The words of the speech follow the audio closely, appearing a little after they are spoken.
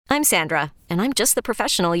I'm Sandra, and I'm just the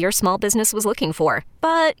professional your small business was looking for.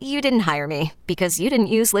 But you didn't hire me because you didn't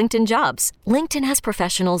use LinkedIn Jobs. LinkedIn has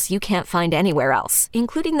professionals you can't find anywhere else,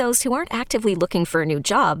 including those who aren't actively looking for a new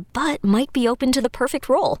job, but might be open to the perfect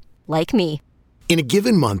role, like me. In a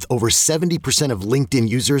given month, over 70% of LinkedIn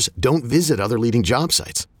users don't visit other leading job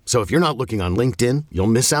sites. So if you're not looking on LinkedIn, you'll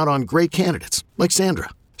miss out on great candidates like Sandra.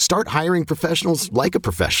 Start hiring professionals like a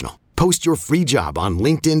professional. Post your free job on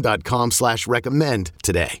linkedin.com/recommend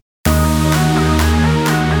today.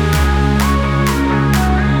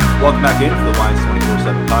 Welcome back into the Lions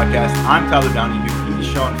 24/7 podcast. I'm Tyler Downey.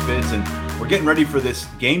 He's Sean Fitz, and we're getting ready for this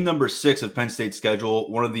game number 6 of Penn State's schedule,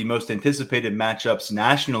 one of the most anticipated matchups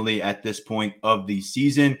nationally at this point of the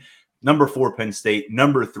season. Number 4, Penn State.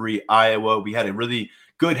 Number 3, Iowa. We had a really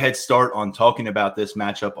good head start on talking about this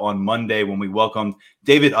matchup on Monday when we welcomed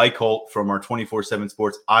David Eichholt from our 24/7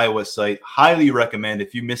 Sports Iowa site. Highly recommend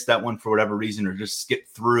if you missed that one for whatever reason or just skip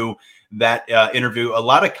through that interview. A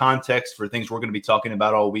lot of context for things we're going to be talking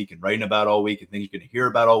about all week and writing about all week and things you're going to hear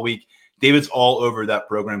about all week. David's all over that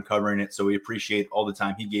program covering it, so we appreciate all the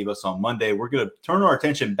time he gave us on Monday. We're going to turn our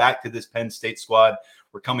attention back to this Penn State squad.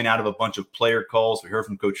 We're coming out of a bunch of player calls. We heard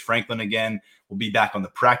from Coach Franklin again. We'll be back on the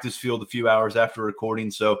practice field a few hours after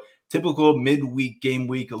recording. So typical midweek, game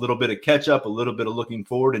week, a little bit of catch up, a little bit of looking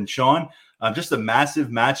forward. And Sean, just a massive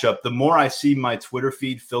matchup. The more I see my Twitter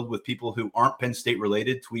feed filled with people who aren't Penn State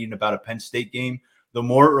related tweeting about a Penn State game, the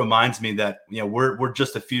more it reminds me that we're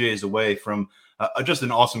just a few days away from just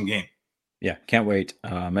an awesome game. Yeah, can't wait.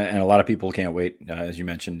 And a lot of people can't wait. As you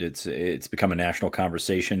mentioned, it's become a national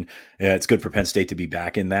conversation. It's good for Penn State to be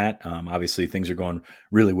back in that. Obviously, things are going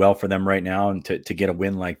really well for them right now, and to get a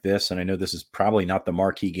win like this. And I know this is probably not the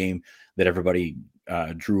marquee game that everybody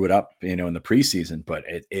drew it up, in the preseason, but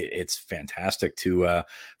it's fantastic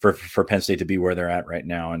for Penn State to be where they're at right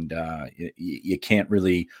now. And you can't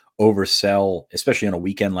really oversell, especially on a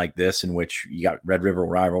weekend like this, in which you got Red River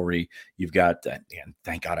rivalry. You've got, and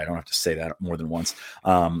thank God I don't have to say that more than once.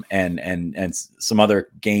 And some other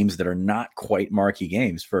games that are not quite marquee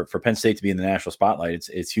games for Penn State to be in the national spotlight.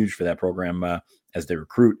 It's huge for that program as they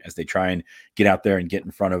recruit, as they try and get out there and get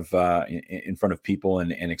in front of people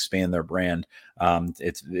and expand their brand.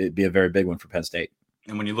 It'd be a very big one for Penn State.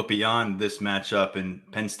 And when you look beyond this matchup and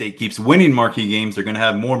Penn State keeps winning marquee games, they're going to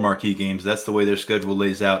have more marquee games. That's the way their schedule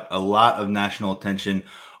lays out. A lot of national attention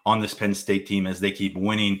on this Penn State team as they keep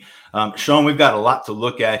winning. Sean, we've got a lot to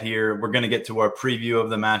look at here. We're going to get to our preview of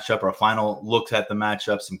the matchup, our final looks at the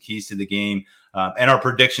matchup, some keys to the game, and our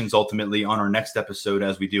predictions ultimately on our next episode,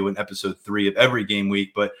 as we do in episode 3 of every game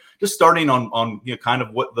week. But just starting on kind of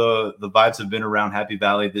what the vibes have been around Happy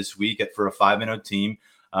Valley this week for a 5-0 team.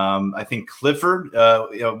 I think Clifford,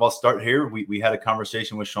 I'll start here. We had a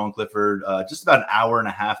conversation with Sean Clifford just about an hour and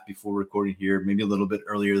a half before recording here, maybe a little bit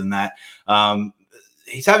earlier than that.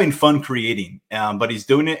 He's having fun creating, but he's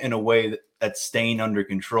doing it in a way that's staying under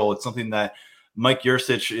control. It's something that Mike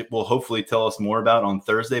Yurcich will hopefully tell us more about on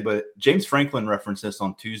Thursday, but James Franklin referenced this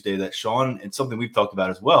on Tuesday, that Sean, it's something we've talked about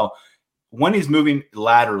as well. When he's moving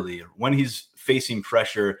laterally, when he's facing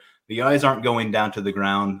pressure, the eyes aren't going down to the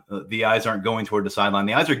ground. The eyes aren't going toward the sideline.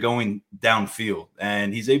 The eyes are going downfield,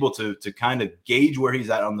 and he's able to kind of gauge where he's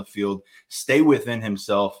at on the field, stay within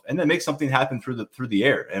himself, and then make something happen through the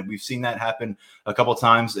air. And we've seen that happen a couple of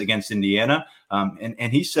times against Indiana.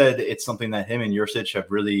 And he said it's something that him and Yurcich have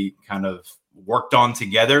really kind of worked on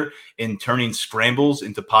together in turning scrambles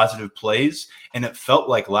into positive plays. And it felt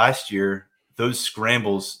like last year, those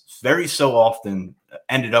scrambles very so often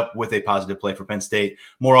ended up with a positive play for Penn State.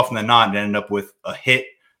 More often than not, it ended up with a hit,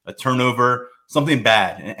 a turnover, something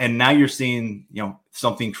bad. And now you're seeing,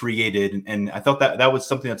 something created. And I thought that was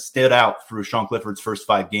something that stood out through Sean Clifford's first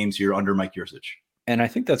 5 games here under Mike Yurcich. And I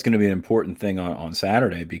think that's going to be an important thing on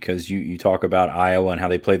Saturday, because you talk about Iowa and how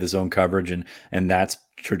they play the zone coverage, and that's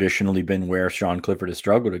traditionally been where Sean Clifford has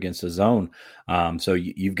struggled against the zone. So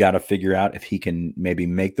you've got to figure out if he can maybe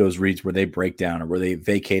make those reads where they break down or where they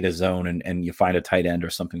vacate a zone and you find a tight end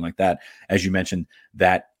or something like that. As you mentioned,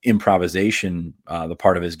 that improvisation, the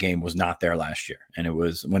part of his game was not there last year. And it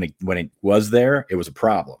was when it was there, it was a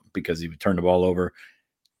problem because he would turn the ball over,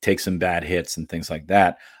 take some bad hits and things like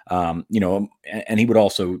that. And he would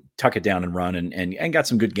also tuck it down and run and got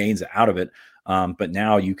some good gains out of it. But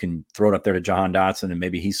now you can throw it up there to Jahan Dotson and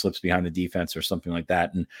maybe he slips behind the defense or something like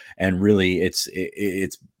that. And really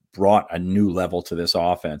it's brought a new level to this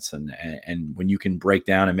offense. And when you can break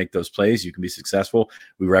down and make those plays, you can be successful.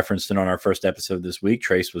 We referenced it on our first episode this week.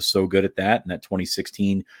 Trace was so good at that. And that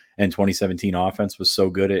 2016 and 2017 offense was so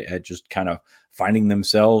good at just kind of finding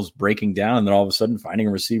themselves breaking down and then all of a sudden finding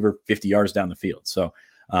a receiver 50 yards down the field. So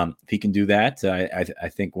If he can do that, I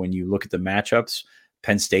think when you look at the matchups,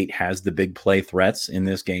 Penn State has the big play threats in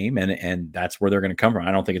this game, and that's where they're going to come from.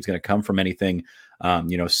 I don't think it's going to come from anything,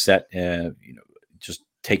 set, just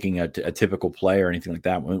taking a typical play or anything like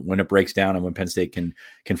that. When it breaks down and when Penn State can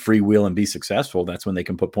freewheel and be successful, that's when they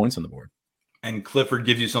can put points on the board. And Clifford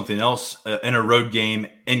gives you something else in a road game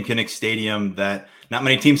in Kinnick Stadium that not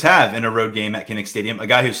many teams have in a road game at Kinnick Stadium. A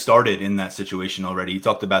guy who started in that situation already. He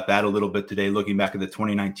talked about that a little bit today, looking back at the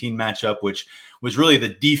 2019 matchup, which was really the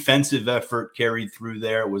defensive effort carried through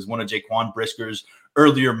there. It was one of Jaquan Brisker's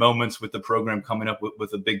earlier moments with the program coming up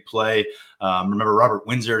with a big play. Remember, Robert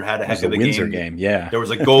Windsor had a heck of a Windsor game. Yeah. There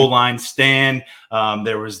was a goal line stand.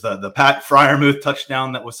 There was the Pat Fryermuth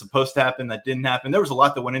touchdown that was supposed to happen that didn't happen. There was a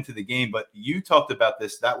lot that went into the game, but you talked about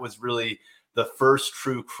this. That was really the first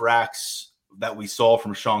true cracks that we saw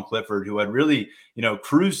from Sean Clifford, who had really,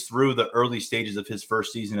 cruised through the early stages of his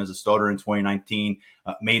first season as a starter in 2019,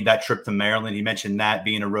 made that trip to Maryland. He mentioned that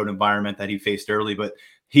being a road environment that he faced early, but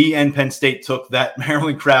he and Penn State took that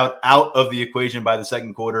Maryland crowd out of the equation by the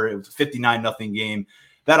second quarter. It was a 59-0 game.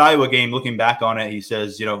 That Iowa game, looking back on it, he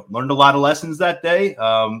says, learned a lot of lessons that day.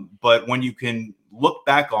 But when you can look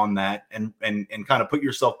back on that and kind of put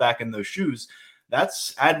yourself back in those shoes,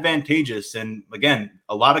 that's advantageous. And again,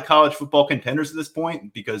 a lot of college football contenders at this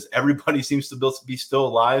point, because everybody seems to be still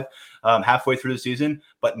alive halfway through the season,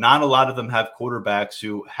 but not a lot of them have quarterbacks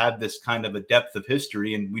who have this kind of a depth of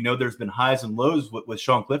history. And we know there's been highs and lows with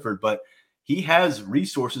Sean Clifford, but he has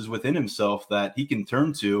resources within himself that he can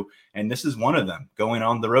turn to. And this is one of them, going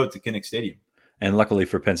on the road to Kinnick Stadium. And luckily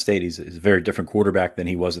for Penn State, he's a very different quarterback than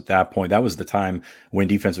he was at that point. That was the time when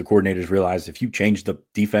defensive coordinators realized if you change the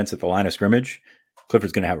defense at the line of scrimmage,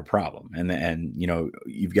 Clifford's going to have a problem. And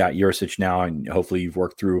you've got Yurcich now, and hopefully you've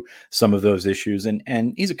worked through some of those issues.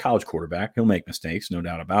 And he's a college quarterback. He'll make mistakes, no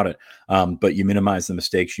doubt about it. But you minimize the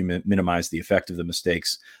mistakes. You minimize the effect of the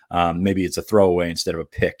mistakes. Maybe it's a throwaway instead of a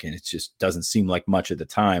pick, and it just doesn't seem like much at the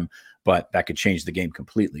time, but that could change the game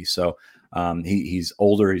completely. So he's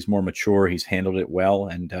older. He's more mature. He's handled it well,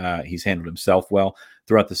 and he's handled himself well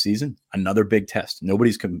throughout the season. Another big test.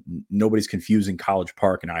 Nobody's confusing College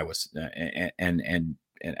Park and Iowa and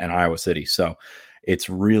Iowa City. So it's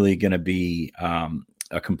really going to be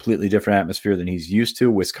a completely different atmosphere than he's used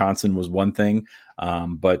to. Wisconsin was one thing,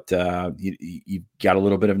 but you've got a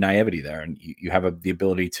little bit of naivety there, and you have the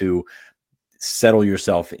ability to settle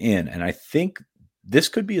yourself in. And I think this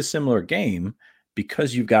could be a similar game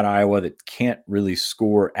because you've got Iowa that can't really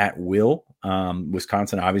score at will.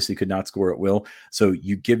 Wisconsin obviously could not score at will. So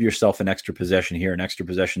you give yourself an extra possession here, an extra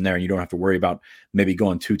possession there, and you don't have to worry about maybe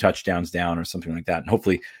going 2 touchdowns down or something like that. And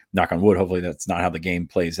hopefully, knock on wood, hopefully that's not how the game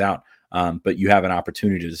plays out. But you have an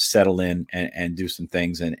opportunity to settle in and do some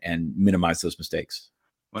things and minimize those mistakes.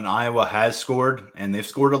 When Iowa has scored, and they've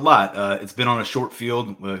scored a lot, it's been on a short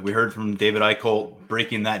field. We heard from David Eichholt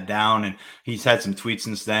breaking that down, and he's had some tweets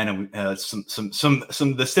since then, and some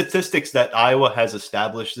of the statistics that Iowa has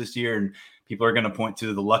established this year, and people are going to point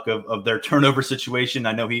to the luck of their turnover situation.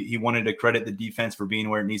 I know he wanted to credit the defense for being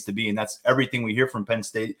where it needs to be, and that's everything we hear from Penn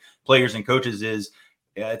State players and coaches is,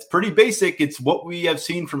 it's pretty basic. It's what we have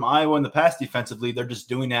seen from Iowa in the past defensively. They're just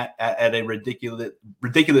doing that at a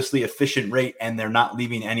ridiculously efficient rate, and they're not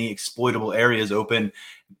leaving any exploitable areas open.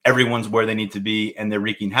 Everyone's where they need to be, and they're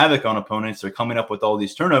wreaking havoc on opponents. They're coming up with all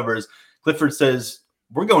these turnovers. Clifford says,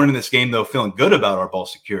 we're going into this game, though, feeling good about our ball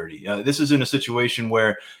security. This isn't a situation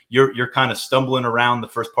where you're kind of stumbling around the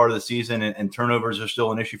first part of the season and turnovers are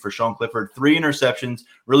still an issue for Sean Clifford. 3 interceptions,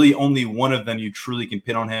 really only one of them you truly can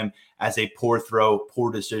pin on him as a poor throw,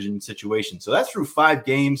 poor decision situation. So that's through 5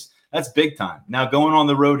 games. That's big time. Now going on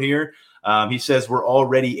the road here, he says we're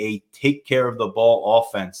already a take care of the ball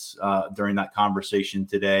offense during that conversation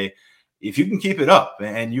today. If you can keep it up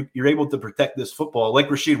and you're able to protect this football, like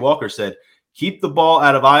Rasheed Walker said, keep the ball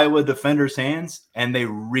out of Iowa defenders' hands, and they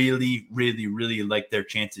really, really, really like their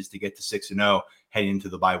chances to get to 6-0 heading into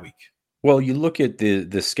the bye week. Well, you look at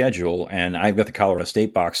the schedule, and I've got the Colorado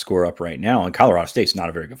State box score up right now, and Colorado State's not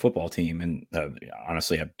a very good football team, and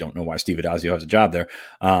honestly, I don't know why Steve Addazio has a job there,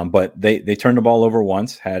 but they turned the ball over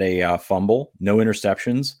once, had a fumble, no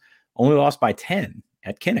interceptions, only lost by 10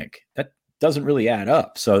 at Kinnick. That doesn't really add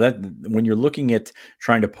up. So that when you're looking at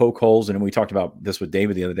trying to poke holes, and we talked about this with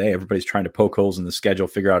David the other day, everybody's trying to poke holes in the schedule,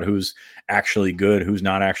 figure out who's actually good, who's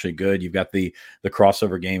not actually good. You've got the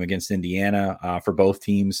crossover game against Indiana for both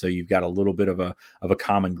teams, so you've got a little bit of a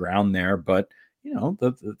common ground there. But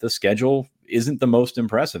the schedule isn't the most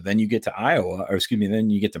impressive. Then you get to then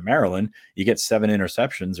you get to Maryland, you get 7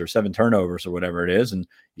 interceptions or 7 turnovers or whatever it is, and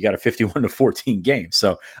you got a 51-14 game.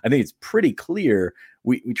 So I think it's pretty clear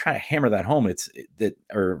we try to hammer that home.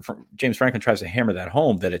 James Franklin tries to hammer that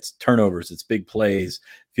home, that it's turnovers, it's big plays,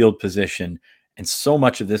 field position, and so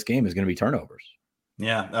much of this game is going to be turnovers.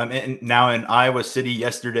 Yeah. And now in Iowa City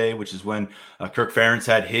yesterday, which is when Kirk Ferentz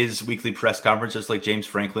had his weekly press conference, just like James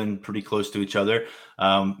Franklin, pretty close to each other.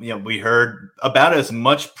 We heard about as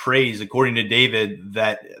much praise, according to David,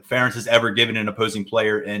 that Ferentz has ever given an opposing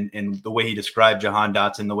player, and the way he described Jahan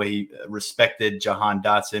Dotson, the way he respected Jahan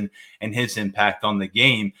Dotson and his impact on the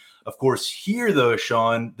game. Of course, here, though,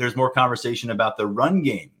 Sean, there's more conversation about the run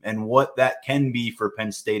game and what that can be for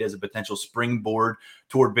Penn State as a potential springboard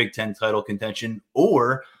toward Big Ten title contention,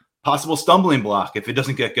 or possible stumbling block if it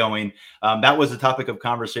doesn't get going. That was a topic of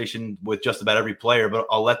conversation with just about every player, but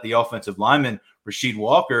I'll let the offensive lineman, Rasheed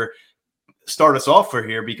Walker, start us off for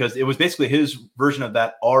here, because it was basically his version of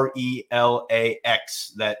that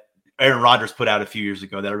RELAX that Aaron Rodgers put out a few years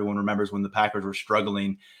ago that everyone remembers when the Packers were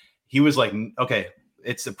struggling. He was like, okay,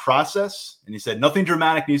 it's a process. And he said, nothing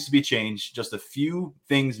dramatic needs to be changed, just a few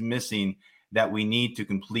things missing that we need to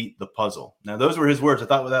complete the puzzle. Now, those were his words. I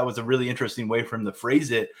thought that was a really interesting way for him to phrase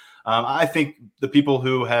it. I think the people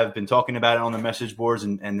who have been talking about it on the message boards,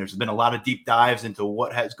 and there's been a lot of deep dives into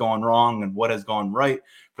what has gone wrong and what has gone right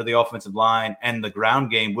for the offensive line and the ground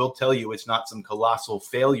game, will tell you it's not some colossal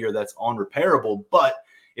failure that's unrepairable. But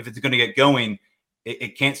if it's going to get going,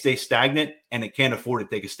 it can't stay stagnant, and it can't afford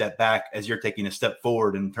to take a step back as you're taking a step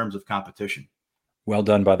forward in terms of competition. Well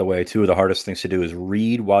done, by the way. Two of the hardest things to do is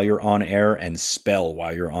read while you're on air and spell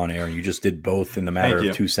while you're on air. You just did both in the matter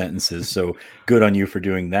of 2 sentences. So good on you for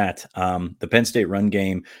doing that. The Penn State run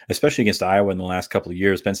game, especially against Iowa in the last couple of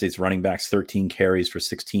years, Penn State's running backs, 13 carries for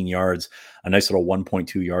 16 yards, a nice little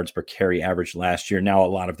 1.2 yards per carry average last year. Now, a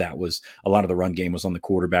lot of the run game was on the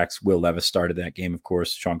quarterbacks. Will Levis started that game, of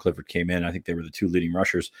course. Sean Clifford came in. I think they were the two leading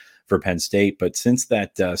rushers for Penn State. But since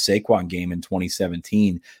that Saquon game in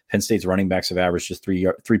 2017, Penn State's running backs have averaged just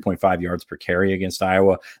 3.5 yards per carry against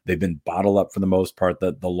Iowa. They've been bottled up for the most part.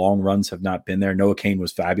 The long runs have not been there. Noah Cain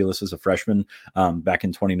was fabulous as a freshman back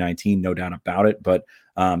in 2019, no doubt about it. But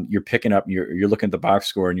you're picking up, you're looking at the box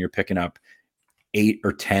score, and you're picking up 8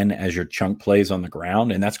 or 10 as your chunk plays on the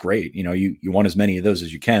ground. And that's great. You want as many of those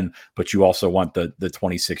as you can, but you also want the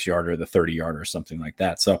 26 yarder, the 30 yarder, or something like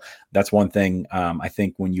that. So that's one thing. I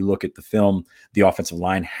think when you look at the film, the offensive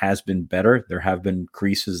line has been better. There have been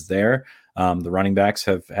creases there. The running backs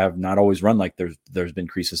have not always run like there's been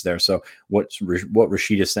creases there. So what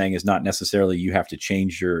Rasheed is saying is not necessarily you have to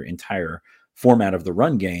change your entire format of the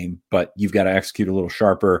run game, but you've got to execute a little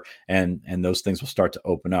sharper, and those things will start to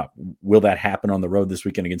open up. Will that happen on the road this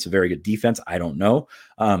weekend against a very good defense? I don't know.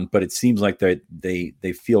 But it seems like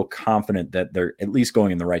they feel confident that they're at least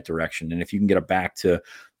going in the right direction. And if you can get a back to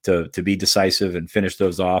be decisive and finish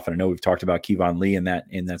those off, and I know we've talked about Kevon Lee in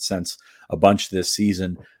that sense a bunch this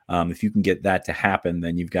season. If you can get that to happen,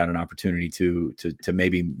 then you've got an opportunity to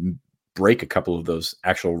maybe break a couple of those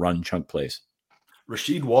actual run chunk plays.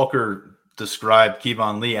 Rasheed Walker described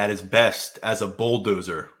Kevon Lee at his best as a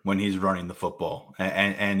bulldozer when he's running the football,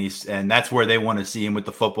 and that's where they want to see him with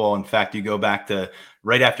the football. In fact, you go back to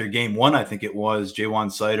right after game one, I think it was, Ja'Juan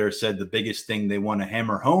Seider said the biggest thing they want to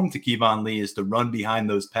hammer home to Kevon Lee is to run behind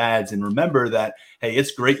those pads and remember that, hey,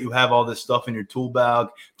 it's great you have all this stuff in your tool bag.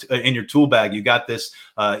 You got this,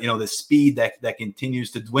 this speed that continues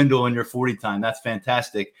to dwindle in your 40 time. That's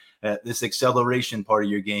fantastic. This acceleration part of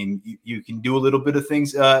your game, you can do a little bit of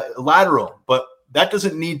things lateral, but that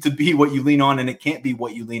doesn't need to be what you lean on, and it can't be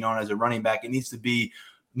what you lean on as a running back. It needs to be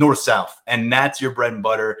north-south, and that's your bread and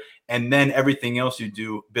butter. And then everything else you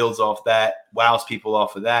do builds off that, wows people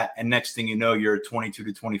off of that, and next thing you know, you're a 22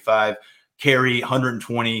 to 25 carry,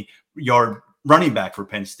 120-yard running back for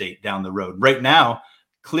Penn State down the road. Right now,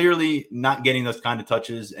 clearly not getting those kind of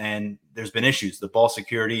touches, and there's been issues, the ball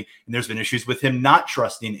security, and there's been issues with him not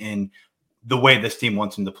trusting in the way this team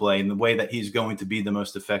wants him to play and the way that he's going to be the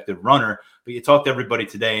most effective runner. But you talk to everybody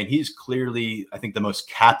today, and he's clearly, I think, the most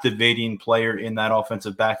captivating player in that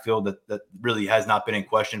offensive backfield that really has not been in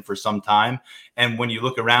question for some time. And when you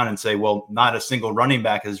look around and say, well, not a single running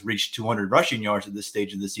back has reached 200 rushing yards at this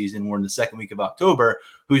stage of the season, we're in the second week of October,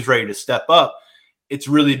 who's ready to step up, it's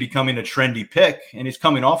really becoming a trendy pick. And he's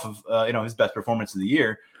coming off of his best performance of the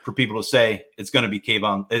year for people to say it's going to be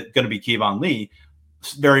Kevon Lee.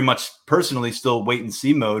 Very much personally still wait and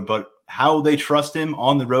see mode, but how they trust him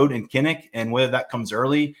on the road in Kinnick and whether that comes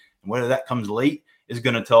early and whether that comes late is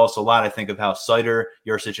going to tell us a lot, I think, of how Seider,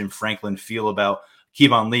 Yurcich, and Franklin feel about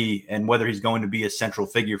Kevon Lee and whether he's going to be a central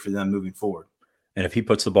figure for them moving forward. And if he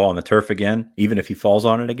puts the ball on the turf again, even if he falls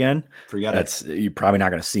on it again, forget you're probably not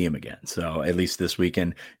going to see him again. So at least this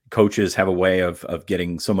weekend, coaches have a way of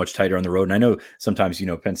getting so much tighter on the road. And I know sometimes,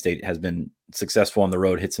 Penn State has been successful on the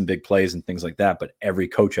road, hit some big plays and things like that. But every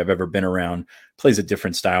coach I've ever been around plays a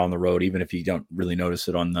different style on the road, even if you don't really notice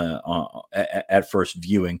it at first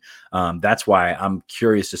viewing. That's why I'm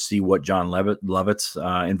curious to see what John Lovett's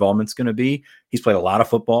involvement's going to be. He's played a lot of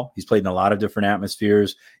football. He's played in a lot of different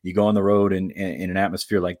atmospheres. You go on the road in an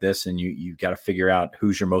atmosphere like this, and you've got to figure out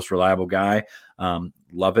who's your most reliable guy.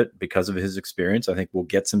 Lovett, because of his experience, I think will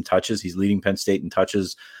get some touches. He's leading Penn State in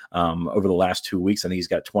touches over the last 2 weeks. I think he's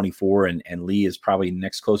got 24, and Lee is probably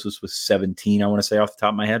next closest with 17, I want to say off the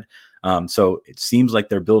top of my head. So it seems like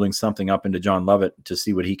they're building something up into John Lovett to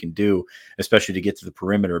see what he can do, especially to get to the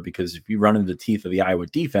perimeter, because if you run into the teeth of the Iowa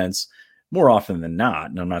defense, more often than not,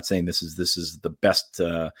 and I'm not saying this is the best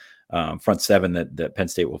front seven that Penn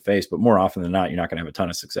State will face, but more often than not, you're not going to have a ton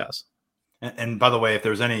of success. And by the way,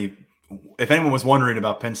 if anyone was wondering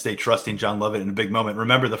about Penn State trusting John Lovett in a big moment,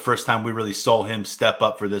 remember the first time we really saw him step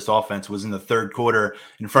up for this offense was in the third quarter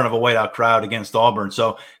in front of a whiteout crowd against Auburn.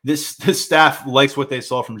 So this staff likes what they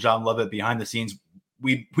saw from John Lovett behind the scenes.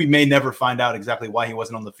 We may never find out exactly why he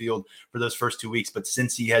wasn't on the field for those first 2 weeks, but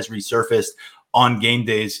since he has resurfaced on game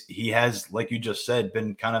days, he has, like you just said,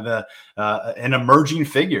 been kind of an emerging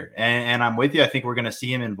figure. And I'm with you. I think we're going to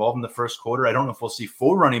see him involved in the first quarter. I don't know if we'll see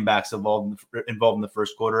 4 running backs involved in the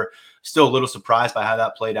first quarter. Still a little surprised by how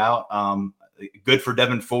that played out. Good for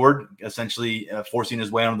Devin Ford, essentially forcing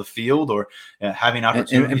his way onto the field or having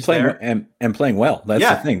opportunities and playing well. That's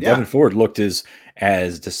the thing. Yeah. Devin Ford looked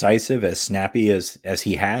as decisive, as snappy as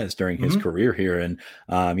he has during his career here. And,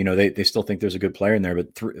 they still think there's a good player in there,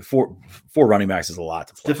 but four running backs is a lot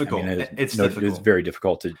to play. Difficult. It's difficult. It's very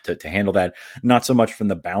difficult to handle that. Not so much from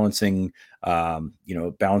the balancing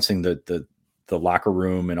the locker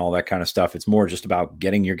room and all that kind of stuff. It's more just about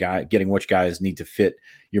getting which guys need to fit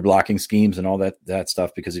your blocking schemes and all that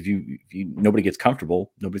stuff. Because if nobody gets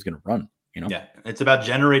comfortable, nobody's going to run. Yeah, it's about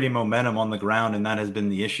generating momentum on the ground, and that has been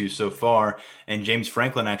the issue so far. And James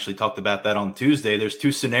Franklin actually talked about that on Tuesday. There's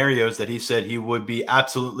 2 scenarios that he said he would be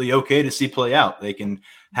absolutely okay to see play out. They can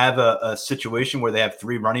have a situation where they have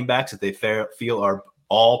 3 running backs that they feel are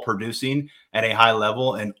all producing at a high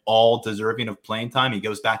level and all deserving of playing time. He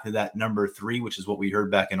goes back to that number 3, which is what we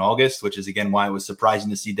heard back in August, which is, again, why it was surprising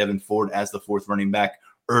to see Devin Ford as the 4th running back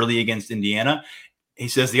early against Indiana. He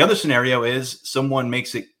says the other scenario is someone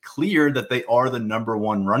makes it clear that they are the number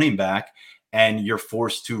 1 running back, and you're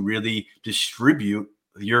forced to really distribute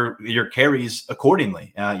your carries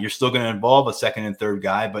accordingly. You're still going to involve a second and third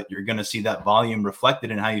guy, but you're going to see that volume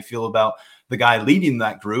reflected in how you feel about the guy leading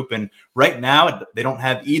that group. And right now they don't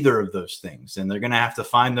have either of those things, and they're going to have to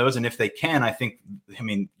find those. And if they can,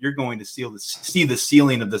 you're going to see the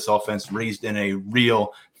ceiling of this offense raised in a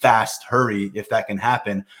real fast hurry if that can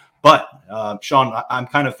happen. But Sean, I'm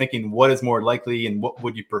kind of thinking, what is more likely, and what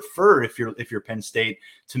would you prefer if you're Penn State?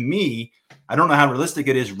 To me, I don't know how realistic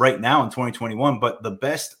it is right now in 2021, but the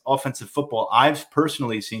best offensive football I've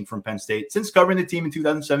personally seen from Penn State since covering the team in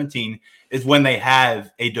 2017 is when they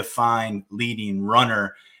have a defined leading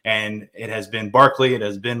runner. And it has been Barkley, it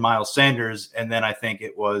has been Miles Sanders, and then I think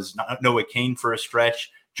it was Noah Cain for a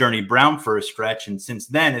stretch, Journey Brown for a stretch, and since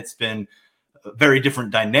then it's been very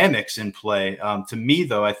different dynamics in play. To me,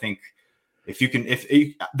 though, I think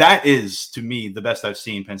that is, to me, the best I've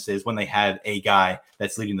seen Penn State is when they have a guy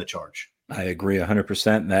that's leading the charge. I agree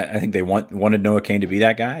 100%. That I think they wanted Noah Cain to be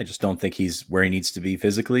that guy. I just don't think he's where he needs to be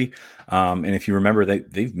physically. And if you remember,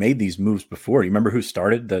 they've made these moves before. You remember who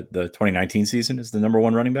started the 2019 season as the number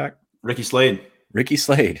 1 running back? Ricky Slade.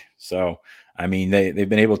 So, they've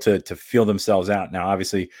been able to feel themselves out. Now,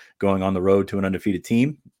 obviously, going on the road to an undefeated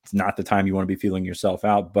team, it's not the time you want to be feeling yourself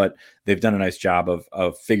out, but they've done a nice job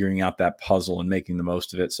of figuring out that puzzle and making the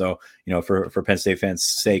most of it. So, for Penn State fans'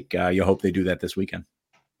 sake, you hope they do that this weekend.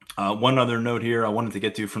 One other note here I wanted to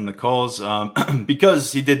get to from the calls,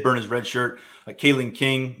 because he did burn his red shirt. Kalen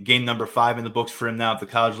King, game number 5 in the books for him now at the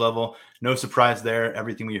college level. No surprise there.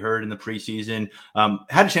 Everything we heard in the preseason.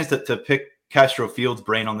 Had a chance to pick Castro Fields'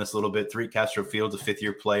 brain on this a little bit. Castro Fields, a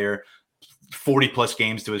 5th-year player, 40-plus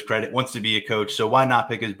games to his credit, wants to be a coach. So why not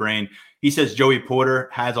pick his brain? He says Joey Porter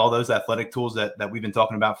has all those athletic tools that we've been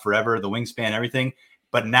talking about forever, the wingspan, everything.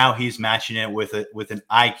 But now he's matching it with an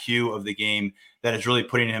IQ of the game that is really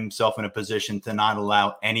putting himself in a position to not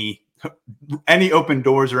allow any open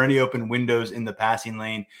doors or any open windows in the passing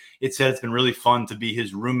lane. It said it's been really fun to be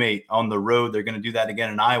his roommate on the road. They're going to do that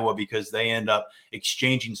again in Iowa because they end up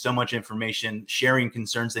exchanging so much information, sharing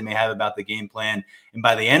concerns they may have about the game plan. And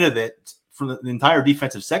by the end of it, from the entire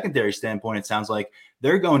defensive secondary standpoint, it sounds like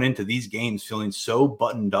they're going into these games feeling so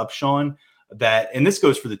buttoned up, Sean, that, and this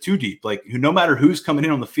goes for the two deep, like no matter who's coming in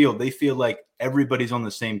on the field, they feel like everybody's on the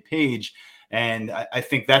same page. And I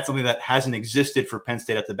think that's something that hasn't existed for Penn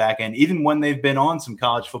State at the back end, even when they've been on some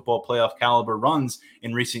college football playoff caliber runs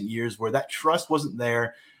in recent years where that trust wasn't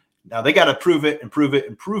there. Now they got to prove it and prove it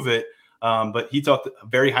and prove it. But he talked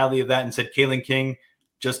very highly of that and said, Kalen King,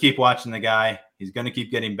 just keep watching the guy. He's going to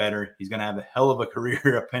keep getting better. He's going to have a hell of a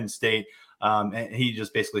career at Penn State. And he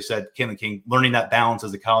just basically said, Kalen King, learning that balance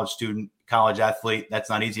as a college student, college athlete, that's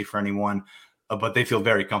not easy for anyone, but they feel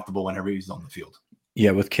very comfortable whenever he's on the field.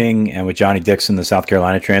 Yeah, with King and with Johnny Dixon, the South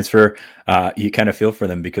Carolina transfer, you kind of feel for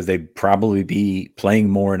them because they'd probably be playing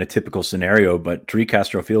more in a typical scenario, but Tariq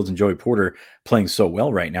Castro-Fields and Joey Porter playing so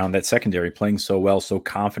well right now, and that secondary playing so well, so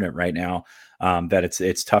confident right now, that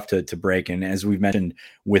it's tough to break. And as we've mentioned,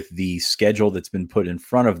 with the schedule that's been put in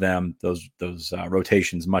front of them, those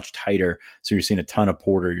rotations much tighter. So you're seeing a ton of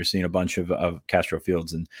Porter, you're seeing a bunch of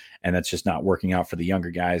Castro-Fields, and that's just not working out for the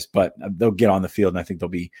younger guys. But they'll get on the field, and I think they'll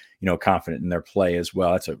be confident in their play as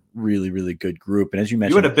well. That's a really, really good group. And as you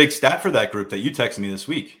mentioned, you had a big stat for that group that you texted me this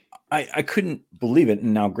week. I couldn't believe it.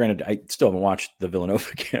 And now, granted, I still haven't watched the Villanova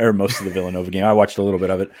game, or most of the Villanova game. I watched a little bit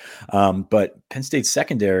of it. But Penn State's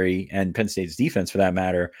secondary and Penn State's defense, for that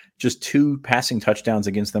matter, just 2 passing touchdowns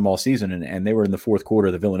against them all season. And they were in the fourth quarter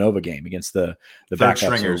of the Villanova game against the third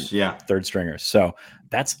stringers. Yeah. Third stringers. So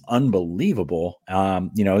that's unbelievable.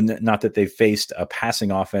 Not that they faced a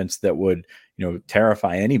passing offense that would,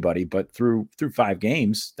 terrify anybody, but through 5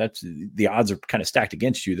 games, that's the odds are kind of stacked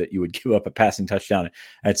against you that you would give up a passing touchdown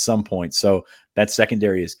at some point. So that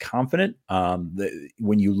secondary is confident.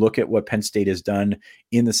 When you look at what Penn State has done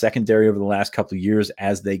in the secondary over the last couple of years,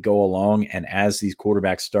 as they go along and as these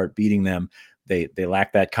quarterbacks start beating them, they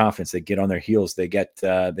lack that confidence. They get on their heels. They get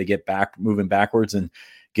back, moving backwards, and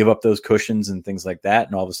give up those cushions and things like that.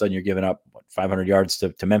 And all of a sudden you're giving up 500 yards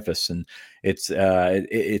to Memphis. And it's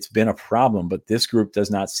been a problem, but this group does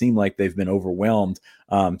not seem like they've been overwhelmed.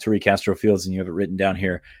 Tariq Castro-Fields, and you have it written down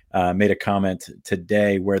here, made a comment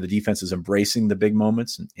today where the defense is embracing the big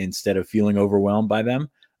moments instead of feeling overwhelmed by them.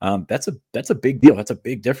 That's a big deal. That's a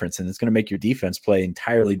big difference. And it's going to make your defense play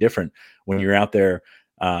entirely different when you're out there,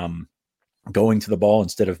 going to the ball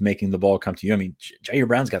instead of making the ball come to you. I mean, Jair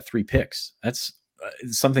Brown's got 3 picks. That's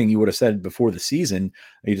something you would have said before the season.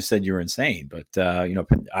 You just said you were insane. But,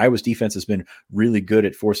 Iowa's defense has been really good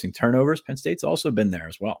at forcing turnovers. Penn State's also been there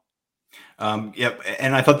as well. Yep.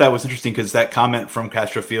 And I thought that was interesting because that comment from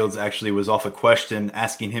Castro-Fields actually was off a question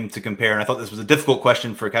asking him to compare. And I thought this was a difficult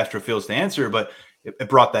question for Castro-Fields to answer, but it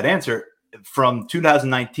brought that answer. From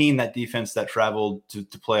 2019, that defense that traveled to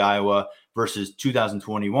play Iowa versus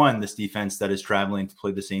 2021, this defense that is traveling to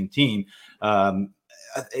play the same team.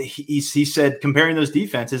 He said comparing those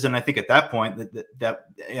defenses, and I think at that point that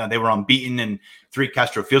they were unbeaten, and Tariq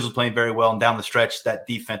Castro-Fields was playing very well, and down the stretch that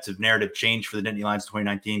defensive narrative changed for the Nittany Lions in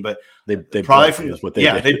 2019. But they probably broke.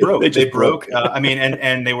 They broke. They broke.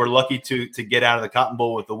 And they were lucky to get out of the Cotton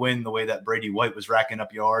Bowl with the win, the way that Brady White was racking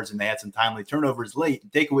up yards, and they had some timely turnovers late,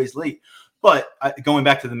 takeaways late. But going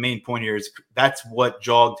back to the main point here, is that's what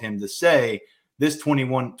jogged him to say this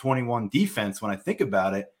 21 defense. When I think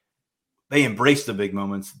about it, they embrace the big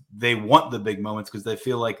moments. They want the big moments because they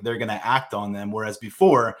feel like they're going to act on them. Whereas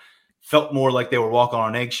before, felt more like they were walking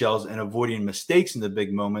on eggshells and avoiding mistakes in the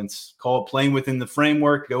big moments. Call it playing within the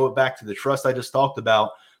framework, go back to the trust I just talked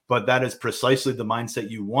about. But that is precisely the mindset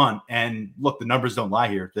you want. And look, the numbers don't lie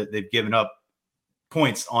here. That they've given up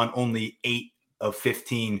points on only 8 of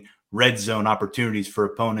 15 red zone opportunities for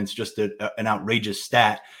opponents, just an outrageous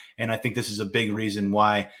stat. And I think this is a big reason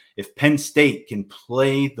why, if Penn State can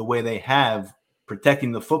play the way they have,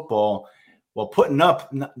 protecting the football while putting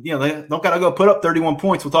up, they don't got to go put up 31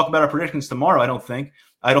 points. We'll talk about our predictions tomorrow. I don't think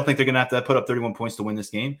they're going to have to put up 31 points to win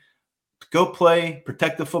this game. Go play,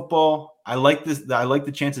 protect the football. I like this. I like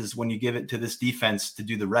the chances when you give it to this defense to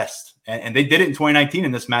do the rest. And they did it in 2019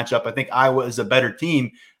 in this matchup. I think Iowa is a better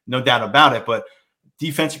team, no doubt about it. But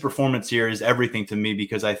defensive performance here is everything to me,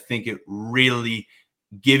 because I think it really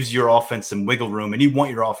gives your offense some wiggle room, and you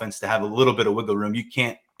want your offense to have a little bit of wiggle room. You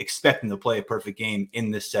can't expect them to play a perfect game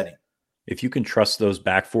in this setting. If you can trust those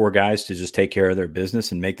back 4 guys to just take care of their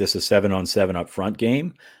business and make this a 7-on-7 up front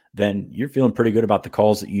game, then you're feeling pretty good about the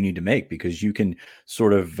calls that you need to make, because you can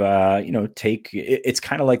sort of, it's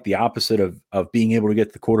kind of like the opposite of being able to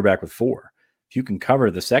get the quarterback with 4. If you can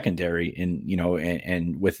cover the secondary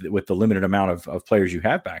and with the limited amount of players you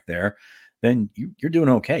have back there, then you're doing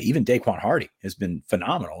okay. Even Daquan Hardy has been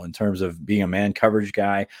phenomenal in terms of being a man coverage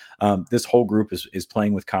guy. This whole group is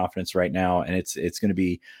playing with confidence right now, and it's going to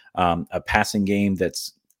be a passing game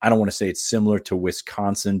that's, I don't want to say it's similar to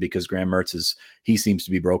Wisconsin, because Graham Mertz he seems to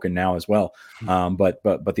be broken now as well. But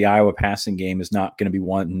the Iowa passing game is not going to be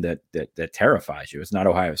one that terrifies you. It's not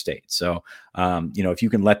Ohio State. So, if you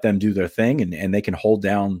can let them do their thing and they can hold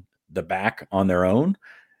down the back on their own,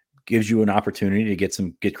 gives you an opportunity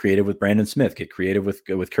to get creative with Brandon Smith, get creative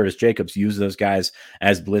with Curtis Jacobs, use those guys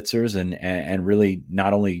as blitzers and really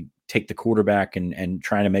not only take the quarterback and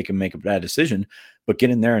trying to make him make a bad decision, but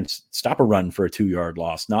get in there and stop a run for a 2-yard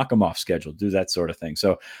loss, knock them off schedule, do that sort of thing.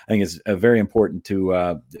 So I think it's very important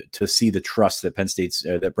to see the trust that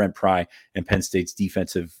that Brent Pry and Penn State's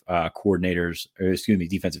defensive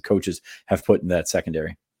defensive coaches have put in that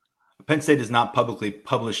secondary. Penn State is not publicly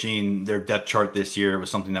publishing their depth chart this year. It was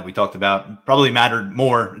something that we talked about. Definitely mattered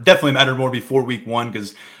more before week one,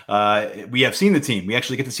 because we have seen the team. We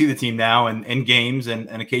actually get to see the team now in games and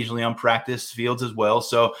occasionally on practice fields as well.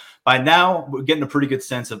 So by now, we're getting a pretty good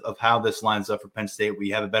sense of how this lines up for Penn State. We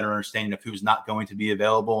have a better understanding of who's not going to be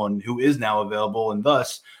available and who is now available. And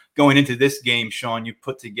thus, going into this game, Sean, you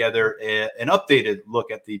put together an updated look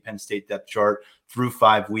at the Penn State depth chart through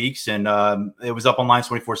 5 weeks, and it was up on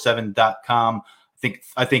Lions247.com.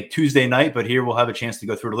 I think Tuesday night, but here we'll have a chance to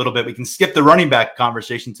go through it a little bit. We can skip the running back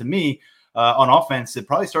conversation. To me, on offense, it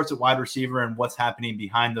probably starts at wide receiver and what's happening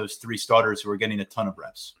behind those three starters who are getting a ton of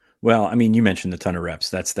reps. Well, I mean, you mentioned a ton of reps.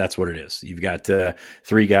 That's what it is. You've got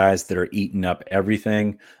three guys that are eating up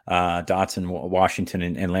everything. Dotson, Washington,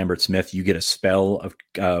 and Lambert Smith. You get a spell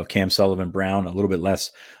of Cam Sullivan-Brown, a little bit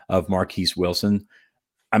less of Marquise Wilson.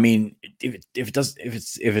 I mean, if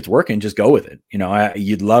it's working, just go with it.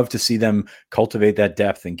 You'd love to see them cultivate that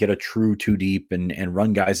depth and get a true two deep and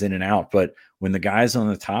run guys in and out. But when the guys on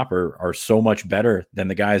the top are so much better than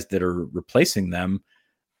the guys that are replacing them,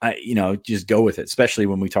 just go with it, especially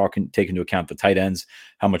when we take into account the tight ends,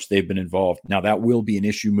 how much they've been involved. Now, that will be an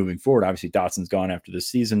issue moving forward. Obviously, Dotson's gone after this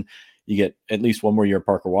season. You get at least one more year,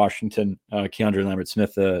 Parker Washington, Keandre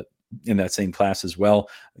Lambert-Smith in that same class as well.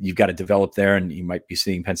 You've got to develop there, and you might be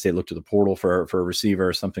seeing Penn State look to the portal for a receiver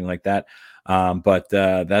or something like that. But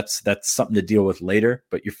that's something to deal with later.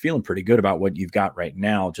 But you're feeling pretty good about what you've got right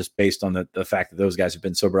now, just based on the fact that those guys have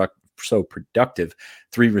been so productive.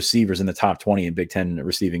 3 receivers in the top 20 in Big Ten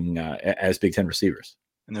receiving as Big Ten receivers.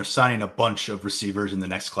 And they're signing a bunch of receivers in the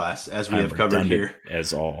next class, as we have covered here.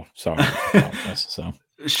 As all, sorry. So.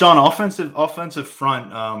 Sean, offensive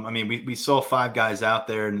front. We saw 5 guys out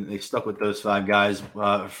there, and they stuck with those 5 guys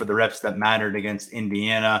for the reps that mattered against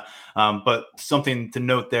Indiana. But something to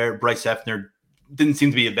note there: Bryce Effner didn't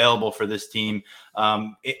seem to be available for this team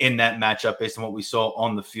in that matchup, based on what we saw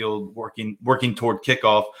on the field, working toward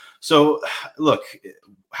kickoff. So, look,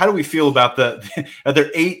 how do we feel about are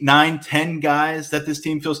there 8, 9, 10 guys that this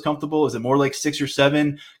team feels comfortable? Is it more like 6 or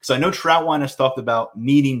 7? Because I know Troutwine has talked about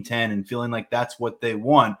needing 10 and feeling like that's what they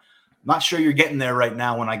want. I'm not sure you're getting there right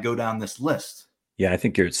now when I go down this list. Yeah, I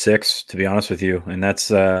think you're at 6, to be honest with you. And that's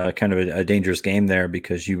kind of a dangerous game there,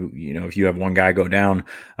 because if you have one guy go down,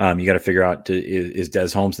 you got to figure out, is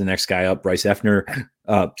Des Holmes the next guy up? Bryce Effner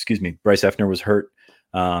was hurt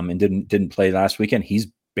and didn't play last weekend. He's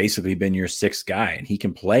basically been your 6th guy, and he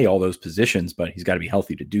can play all those positions, but he's got to be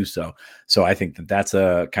healthy to do so. So I think that's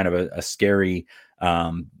a kind of a scary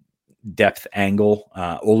depth angle.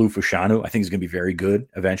 Olu Fashanu, I think, is going to be very good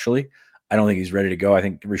eventually. I don't think he's ready to go. I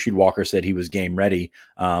think Rasheed Walker said he was game ready,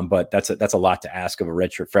 but that's a lot to ask of a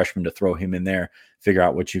redshirt freshman, to throw him in there, figure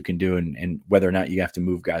out what you can do, and whether or not you have to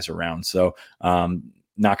move guys around. So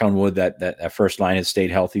knock on wood that first line has stayed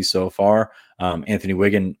healthy so far. Anthony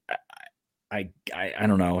Wiggin, I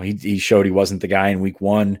don't know. He showed he wasn't the guy in week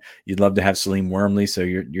 1. You'd love to have Salim Wormley, so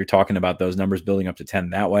you're talking about those numbers building up to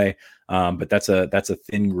 10 that way. But that's a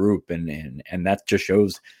thin group, and that just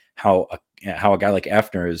shows how a guy like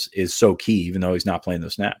Effner is so key, even though he's not playing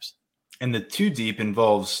those snaps. And the 2 deep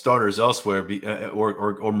involves starters elsewhere,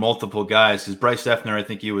 or multiple guys. Because Bryce Effner, I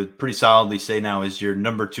think you would pretty solidly say now, is your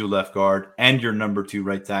number 2 left guard and your number 2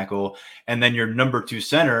 right tackle. And then your number 2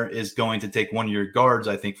 center is going to take one of your guards,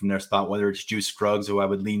 I think, from their spot, whether it's Juice Scruggs, who I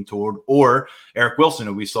would lean toward, or Eric Wilson,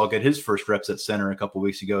 who we saw get his first reps at center a couple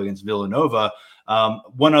weeks ago against Villanova.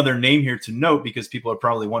 One other name here to note, because people are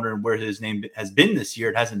probably wondering where his name has been this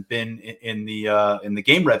year. It hasn't been in the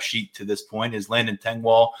game rep sheet to this point, is Landon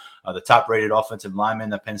Tengwall, the top-rated offensive lineman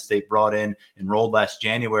that Penn State brought in, enrolled last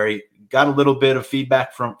January. got a little bit of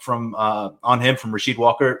feedback from on him from Rasheed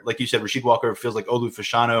Walker. Like you said, Rasheed Walker feels like Olu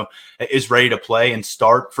Fashanu is ready to play and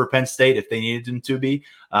start for Penn State if they needed him to be.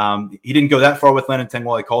 He didn't go that far with Landon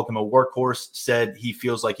Tengwall. He called him a workhorse, said he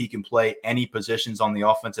feels like he can play any positions on the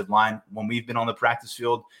offensive line. When we've been on the practice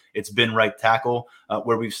field, it's been right tackle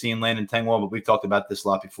where we've seen Landon Tengwall, but we've talked about this a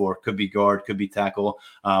lot before. Could be guard, could be tackle.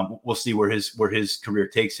 We'll see where his career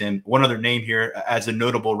takes him. One other name here as a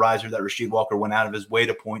notable riser that Rasheed Walker went out of his way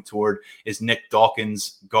to point toward is Nick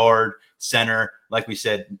Dawkins, guard, center. Like we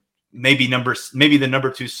said, maybe the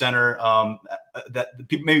number 2 center that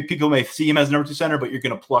maybe people may see him as number 2 center, but you're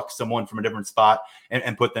going to pluck someone from a different spot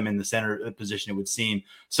and put them in the center position, it would seem.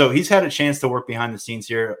 So he's had a chance to work behind the scenes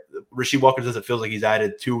here. Rasheed Walker says it feels like he's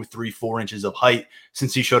added 2, 3, 4 inches of height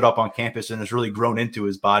since he showed up on campus and has really grown into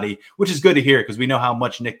his body, which is good to hear because we know how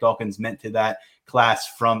much Nick Dawkins meant to that class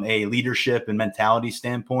from a leadership and mentality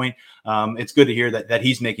standpoint. It's good to hear that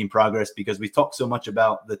he's making progress because we talk so much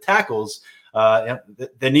about the tackles.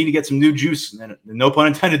 They need to get some new juice, no pun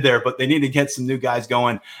intended there, but they need to get some new guys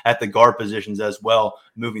going at the guard positions as well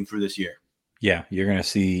moving through this year. Yeah, you're going to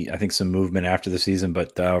see, I think, some movement after the season,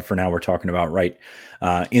 but for now we're talking about right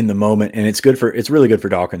in the moment, and it's really good for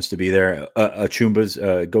Dawkins to be there. Achumba's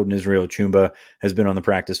Golden Israel Achumba has been on the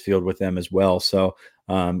practice field with them as well, so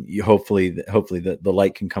hopefully the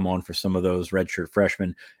light can come on for some of those redshirt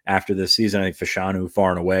freshmen after this season. I think Fashanu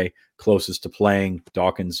far and away closest to playing,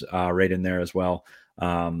 Dawkins right in there as well.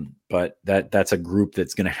 But that's a group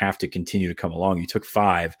that's going to have to continue to come along. You took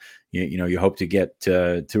 5, you hope to get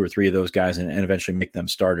 2 or 3 of those guys and eventually make them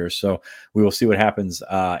starters. So we will see what happens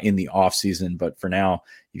in the off season. But for now,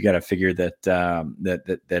 you got to figure that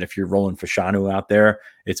if you're rolling Fashanu out there,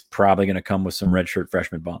 it's probably going to come with some redshirt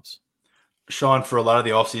freshman bumps. Sean, for a lot of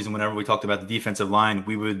the offseason, whenever we talked about the defensive line,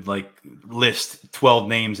 we would list 12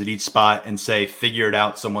 names at each spot and say, figure it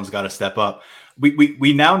out. Someone's got to step up.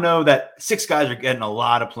 We now know that 6 guys are getting a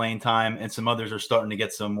lot of playing time, and some others are starting to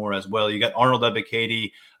get some more as well. You got Arnold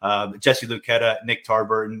Ebiketie, Jesse Luketa, Nick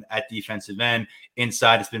Tarburton at defensive end.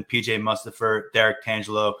 Inside, it's been PJ Mustipher, Derek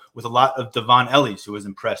Tangelo, with a lot of Devon Ellis, who was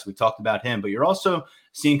impressed. We talked about him, but you're also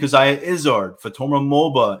seeing Keziah Izzard, Fatoma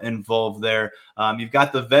Mulba involved there. You've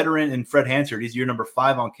got the veteran and Fred Hansard. He's year number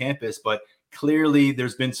 5 on campus, but clearly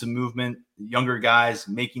there's been some movement, younger guys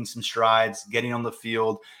making some strides, getting on the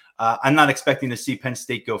field. I'm not expecting to see Penn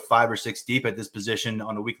State go 5 or 6 deep at this position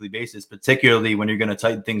on a weekly basis, particularly when you're going to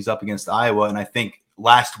tighten things up against Iowa. And I think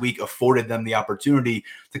last week afforded them the opportunity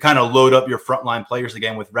to kind of load up your frontline players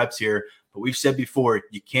again with reps here. But we've said before,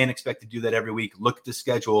 you can't expect to do that every week. Look at the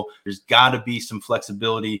schedule. There's got to be some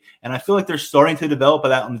flexibility. And I feel like they're starting to develop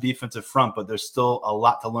that on the defensive front, but there's still a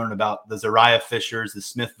lot to learn about the Zariah Fishers, the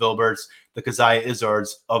Smith Vilberts, the Keziah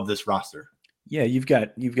Izzards of this roster. Yeah, you've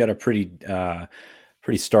got a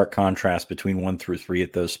pretty stark contrast between 1 through 3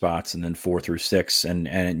 at those spots and then 4 through 6.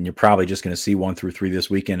 And you're probably just going to see 1 through 3 this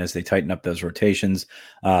weekend as they tighten up those rotations.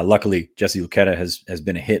 Luckily, Jesse Luketa has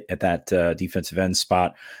been a hit at that defensive end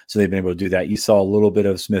spot. So they've been able to do that. You saw a little bit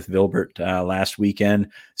of Smith Vilbert last weekend.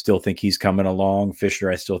 Still think he's coming along. Fisher,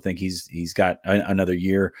 I still think he's got another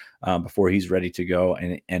year before he's ready to go.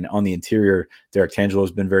 And on the interior, Derek Tangelo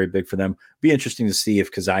has been very big for them. Be interesting to see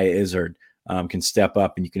if Keziah Izzard can step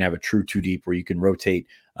up and you can have a true 2 deep where you can rotate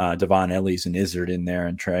Devon Ellis and Izzard in there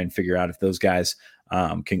and try and figure out if those guys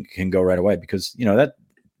can go right away, because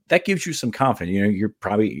that gives you some confidence. You're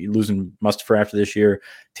probably losing Mustipher after this year,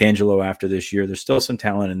 Tangelo after this year. There's still some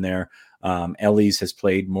talent in there. Ellis has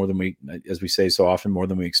played more than as we say so often, more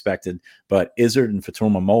than we expected. But Izzard and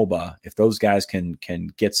Fatoma Mulba, if those guys can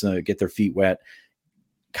get their feet wet,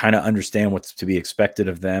 kind of understand what's to be expected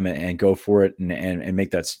of them and go for it and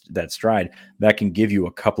make that stride, that can give you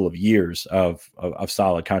a couple of years of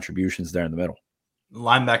solid contributions there in the middle.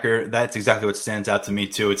 Linebacker, that's exactly what stands out to me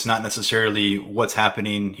too. It's not necessarily what's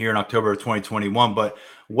happening here in October of 2021, but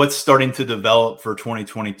what's starting to develop for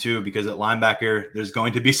 2022, because at linebacker, there's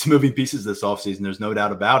going to be some moving pieces this offseason. There's no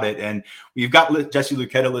doubt about it. And we've got Jesse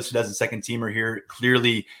Luketa listed as a second teamer here.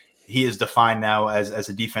 Clearly, he is defined now as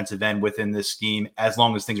a defensive end within this scheme, as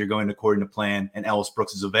long as things are going according to plan and Ellis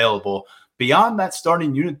Brooks is available. Beyond that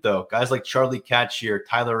starting unit, though, guys like Charlie Catchier,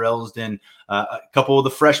 Tyler Elsdon, a couple of the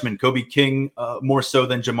freshmen, Kobe King, more so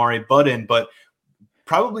than Jamari Budden, but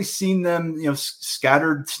probably seen them,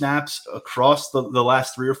 scattered snaps across the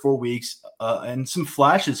last 3 or 4 weeks, and some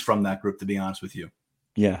flashes from that group, to be honest with you.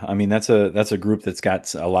 Yeah, I mean that's a group that's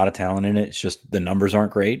got a lot of talent in it. It's just the numbers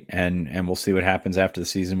aren't great, and we'll see what happens after the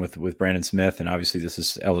season with Brandon Smith, and obviously this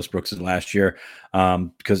is Ellis Brooks' last year,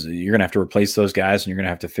 because you're gonna have to replace those guys, and you're gonna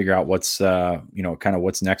have to figure out what's kind of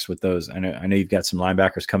what's next with those. I know you've got some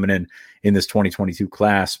linebackers coming in this 2022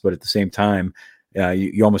 class, but at the same time,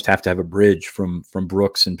 you almost have to have a bridge from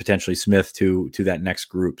Brooks and potentially Smith to that next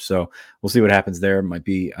group. So we'll see what happens there. It might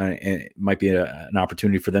be an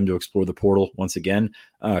opportunity for them to explore the portal once again,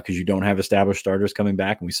 because you don't have established starters coming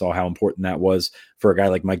back, and we saw how important that was for a guy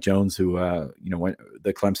like Mike Jones, who went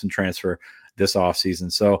the Clemson transfer this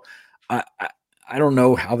offseason. So I don't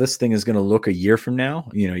know how this thing is going to look a year from now.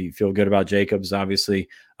 You feel good about Jacobs, obviously.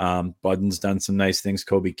 Budden's done some nice things.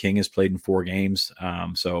 Kobe King has played in 4 games.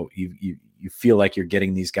 So you feel like you're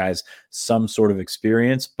getting these guys some sort of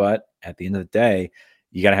experience, but at the end of the day,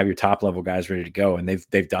 you got to have your top level guys ready to go. And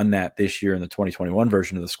they've done that this year in the 2021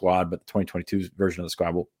 version of the squad, but the 2022 version of the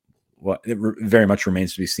squad it very much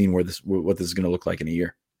remains to be seen what this is going to look like in a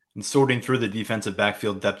year. And sorting through the defensive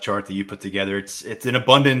backfield depth chart that you put together, it's an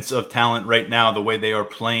abundance of talent right now, the way they are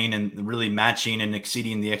playing and really matching and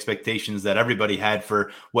exceeding the expectations that everybody had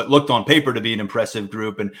for what looked on paper to be an impressive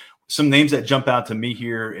group. And some names that jump out to me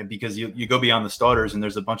here, because you go beyond the starters and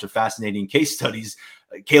there's a bunch of fascinating case studies.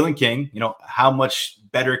 Kalen King, how much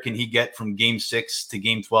better can he get from game 6 to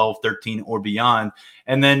game 12, 13 or beyond?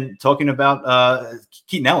 And then talking about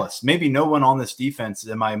Keaton Ellis, maybe no one on this defense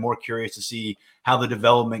am I more curious to see how the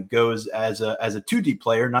development goes as a 2D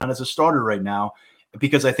player, not as a starter right now,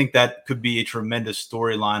 because I think that could be a tremendous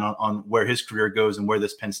storyline on where his career goes and where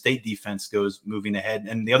this Penn State defense goes moving ahead.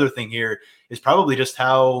 And the other thing here is probably just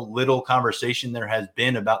how little conversation there has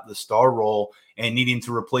been about the star role and needing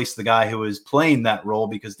to replace the guy who is playing that role,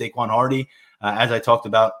 because Daquan Hardy, as I talked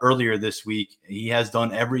about earlier this week, he has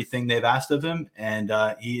done everything they've asked of him, and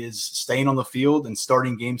he is staying on the field and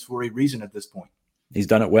starting games for a reason at this point. He's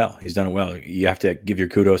done it well. You have to give your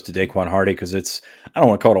kudos to Daquan Hardy, because I don't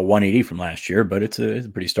want to call it a 180 from last year, but it's a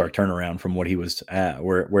pretty stark turnaround from what he was at,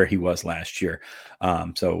 where he was last year.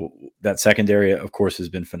 So that secondary, of course, has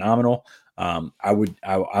been phenomenal.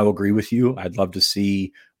 I'll agree with you. I'd love to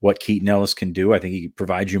see what Keaton Ellis can do. I think he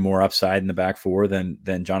provides you more upside in the back 4 than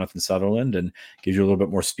Jonathan Sutherland, and gives you a little bit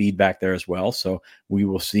more speed back there as well. So we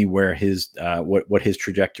will see where his what his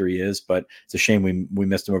trajectory is. But it's a shame we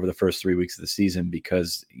missed him over the first 3 weeks of the season,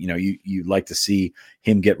 because you'd like to see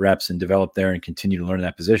him get reps and develop there and continue to learn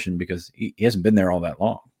that position, because he hasn't been there all that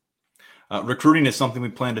long. Recruiting is something we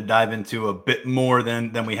plan to dive into a bit more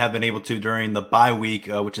than we have been able to during the bye week,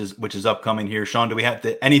 which is upcoming here. Sean, do we have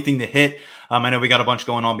anything to hit? I know we got a bunch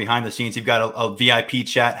going on behind the scenes. You've got a VIP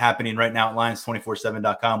chat happening right now at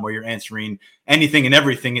Lions247.com, where you're answering anything and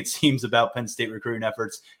everything, it seems, about Penn State recruiting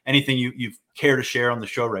efforts. Anything you care to share on the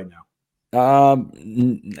show right now?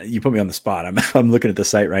 You put me on the spot. I'm looking at the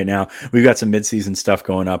site right now. We've got some midseason stuff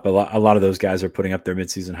going up. A lot of those guys are putting up their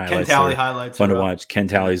midseason highlights. Ken Talley highlights. Fun to watch. Ken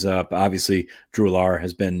Talley's up. Obviously, Drew Lar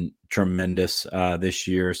has been tremendous this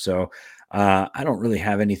year. So I don't really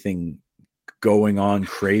have anything going on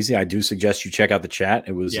crazy. I do suggest you check out the chat.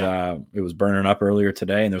 It was burning up earlier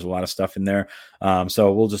today, and there's a lot of stuff in there.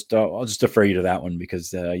 So I'll just defer you to that one,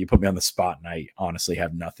 because you put me on the spot, and I honestly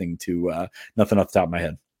have nothing off the top of my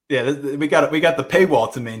head. Yeah, we got the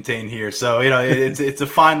paywall to maintain here, so it's a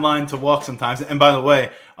fine line to walk sometimes. And by the way,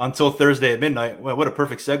 until Thursday at midnight, well, what a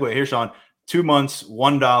perfect segue here, Sean. 2 months,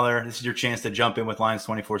 $1. This is your chance to jump in with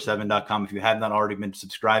Lions247.com. If you have not already been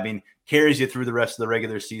subscribing, carries you through the rest of the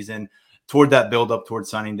regular season toward that build up towards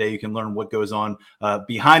signing day. You can learn what goes on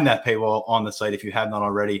behind that paywall on the site. If you have not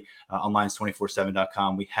already, on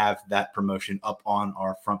Lions247.com, we have that promotion up on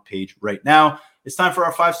our front page right now. It's time for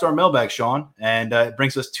our 5-star mailbag, Sean, and it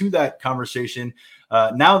brings us to that conversation.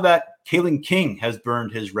 Now that Kalen King has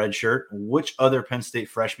burned his red shirt, which other Penn State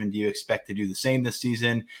freshman do you expect to do the same this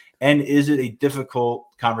season? And is it a difficult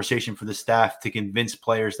conversation for the staff to convince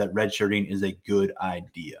players that redshirting is a good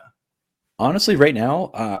idea? Honestly, right now,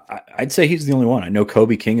 I'd say he's the only one. I know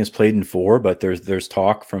Kobe King has played in 4, but there's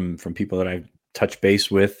talk from people that I've touched base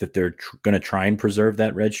with that they're going to try and preserve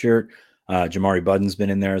that red shirt. Jamari Budden's been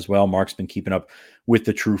in there as well. Mark's been keeping up with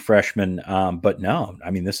the true freshmen. But no, I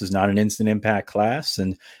mean, this is not an instant impact class.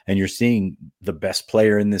 And you're seeing the best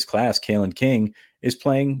player in this class, Kalen King, is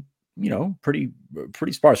playing, pretty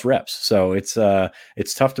sparse reps. So it's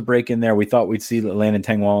tough to break in there. We thought we'd see Landon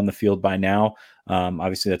Tengwall on the field by now.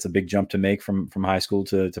 Obviously that's a big jump to make from high school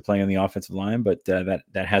to playing on the offensive line, but that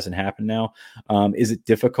hasn't happened now. Is it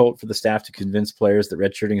difficult for the staff to convince players that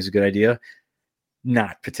redshirting is a good idea?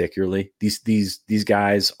 Not particularly. These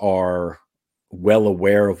guys are well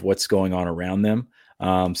aware of what's going on around them.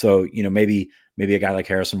 So maybe maybe a guy like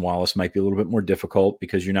Harrison Wallace might be a little bit more difficult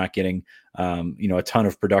because you're not getting, a ton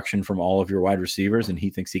of production from all of your wide receivers, and he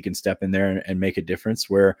thinks he can step in there and make a difference.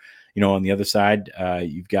 Where, on the other side,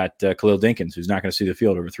 you've got Khalil Dinkins, who's not going to see the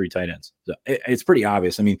field over 3 tight ends. So it's pretty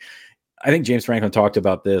obvious. I mean, I think James Franklin talked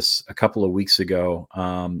about this a couple of weeks ago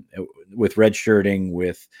with redshirting,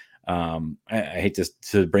 with I hate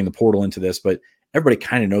to bring the portal into this, but everybody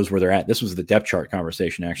kind of knows where they're at. This was the depth chart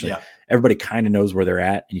conversation, actually. Yeah. Everybody kind of knows where they're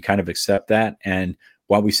at, and you kind of accept that. And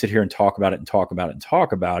while we sit here and talk about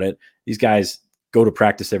it, these guys go to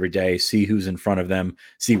practice every day, see who's in front of them,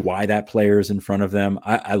 see why that player is in front of them.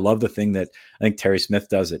 I love the thing that I think Terry Smith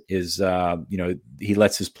does it is, he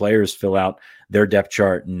lets his players fill out their depth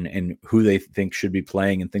chart and who they think should be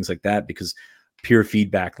playing and things like that, because peer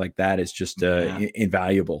feedback like that is just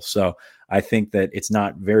invaluable. So I think that it's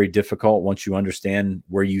not very difficult once you understand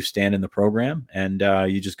where you stand in the program, and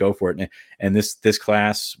you just go for it. And this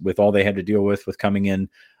class, with all they had to deal with coming in,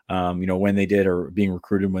 when they did, or being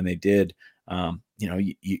recruited when they did,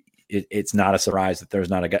 it's not a surprise that there's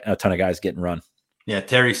not a ton of guys getting run. Yeah,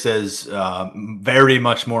 Terry says very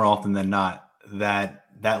much more often than not that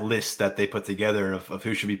list that they put together of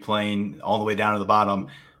who should be playing all the way down to the bottom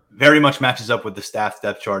very much matches up with the staff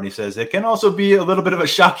depth chart. And he says it can also be a little bit of a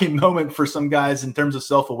shocking moment for some guys in terms of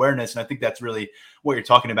self-awareness. And I think that's really what you're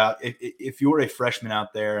talking about. If you're a freshman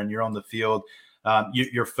out there and you're on the field,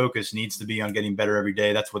 your focus needs to be on getting better every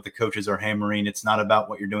day. That's what the coaches are hammering. It's not about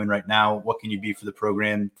what you're doing right now. What can you be for the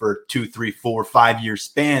program for 2, 3, 4, 5 year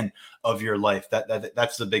span of your life?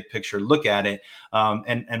 That's the big picture. Look at it.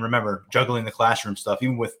 And remember, juggling the classroom stuff,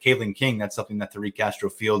 even with Kalen King, that's something that Tariq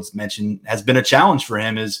Castro-Fields mentioned has been a challenge for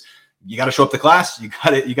him. Is you got to show up to class. You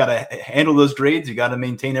got to handle those grades. You got to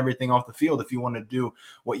maintain everything off the field if you want to do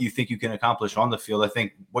what you think you can accomplish on the field. I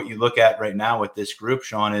think what you look at right now with this group,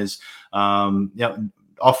 Sean, is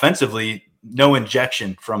offensively, no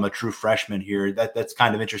injection from a true freshman here. That's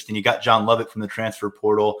kind of interesting. You got John Lovett from the transfer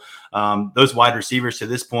portal. Those wide receivers to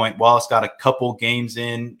this point, Wallace got a couple games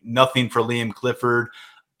in, nothing for Liam Clifford.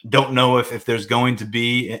 Don't know if there's going to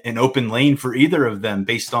be an open lane for either of them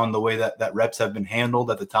based on the way that reps have been handled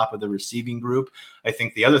at the top of the receiving group. I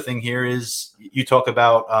think the other thing here is you talk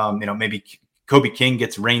about, maybe Kobe King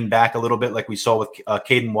gets reined back a little bit like we saw with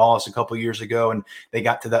Caden Wallace a couple of years ago, and they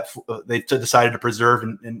got to that. They decided to preserve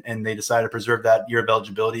and they decided to preserve that year of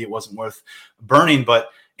eligibility. It wasn't worth burning, but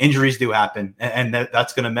injuries do happen, and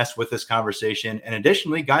that's going to mess with this conversation. And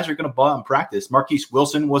additionally, guys are going to ball out in practice. Marquise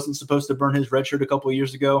Wilson wasn't supposed to burn his red shirt a couple of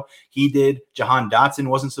years ago. He did. Jahan Dotson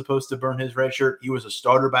wasn't supposed to burn his red shirt. He was a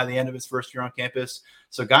starter by the end of his first year on campus.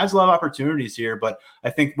 So guys will have opportunities here, but I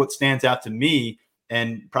think what stands out to me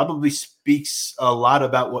and probably speaks a lot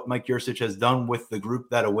about what Mike Yurcich has done with the group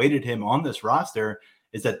that awaited him on this roster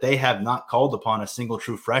is that they have not called upon a single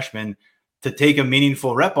true freshman to take a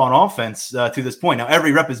meaningful rep on offense to this point. Now,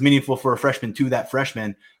 every rep is meaningful for a freshman to that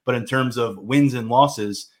freshman, but in terms of wins and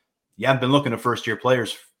losses, you haven't been looking at first-year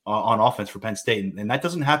players on offense for Penn State, and that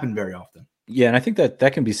doesn't happen very often. Yeah, and I think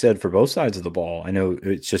that can be said for both sides of the ball. I know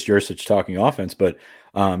it's just Yurcich talking offense, but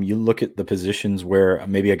you look at the positions where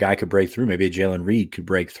maybe a guy could break through, maybe a Jalen Reed could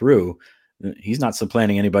break through. He's not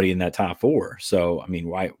supplanting anybody in that top 4. So, I mean,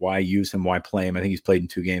 why use him? Why play him? I think he's played in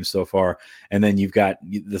 2 games so far. And then you've got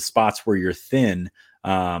the spots where you're thin.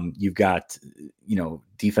 You've got,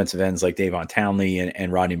 defensive ends like Davon Townley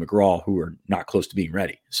and Rodney McGraw who are not close to being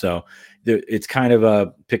ready. So it's kind of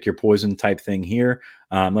a pick your poison type thing here.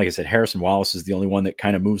 Like I said, Harrison Wallace is the only one that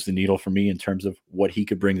kind of moves the needle for me in terms of what he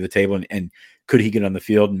could bring to the table and could he get on the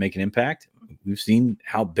field and make an impact? We've seen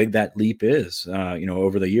how big that leap is,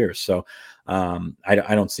 over the years. So I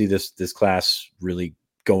don't see this class really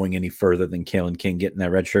going any further than Kalen King getting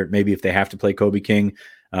that red shirt. Maybe if they have to play Kobe King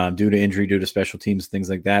due to injury, due to special teams, things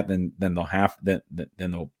like that, then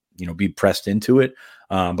they'll be pressed into it.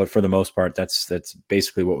 But for the most part, that's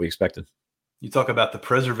basically what we expected. You talk about the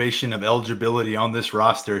preservation of eligibility on this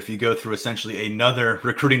roster. If you go through essentially another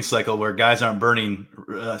recruiting cycle where guys aren't burning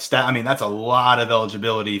that's a lot of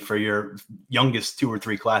eligibility for your youngest 2 or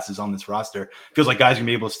 3 classes on this roster. Feels like guys are going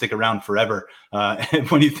to be able to stick around forever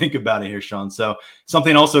when you think about it here, Sean. So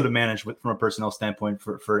something also to manage from a personnel standpoint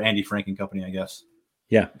for Andy Frank and company, I guess.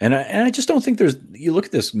 Yeah, and I just don't think you look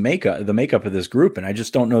at the makeup of this group, and I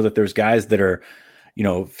just don't know that there's guys that are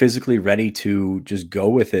physically ready to just go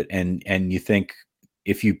with it. And you think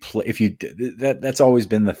that's always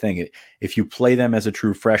been the thing. If you play them as a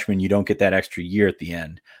true freshman, you don't get that extra year at the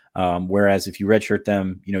end. Whereas if you redshirt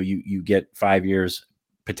them, you get 5 years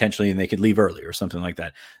potentially, and they could leave early or something like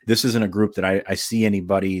that. This isn't a group that I see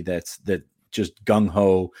anybody that just gung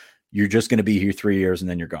ho you're just going to be here 3 years and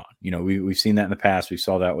then you're gone. We've seen that in the past. We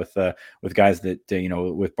saw that with guys that,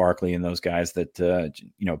 with Barkley and those guys that,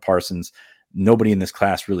 Parsons. Nobody in this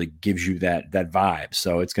class really gives you that vibe.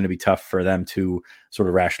 So it's going to be tough for them to sort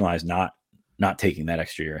of rationalize not taking that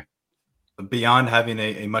extra year. Beyond having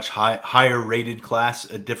a much higher rated class,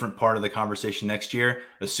 a different part of the conversation next year,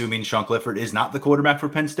 assuming Sean Clifford is not the quarterback for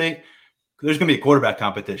Penn State, there's going to be a quarterback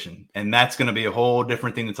competition. And that's going to be a whole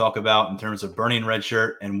different thing to talk about in terms of burning red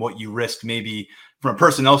shirt and what you risk maybe from a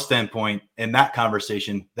personnel standpoint in that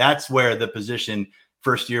conversation. That's where the position,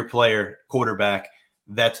 first-year player, quarterback,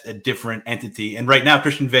 that's a different entity. And right now,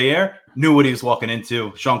 Christian Veilleux knew what he was walking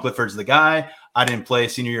into. Sean Clifford's the guy. I didn't play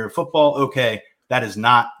senior year of football. Okay, that is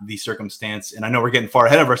not the circumstance. And I know we're getting far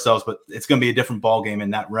ahead of ourselves, but it's going to be a different ballgame in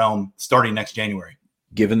that realm starting next January.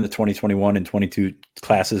 Given the 2021 and 22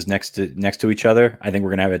 classes next to each other, I think we're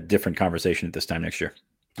going to have a different conversation at this time next year.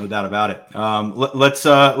 No doubt about it.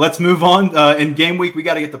 Let's move on. In game week, we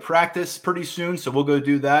got to get to practice pretty soon, so we'll go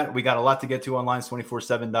do that. We got a lot to get to on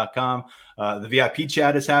Lions247.com. The VIP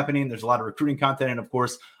chat is happening. There's a lot of recruiting content, and of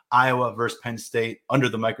course, Iowa versus Penn State under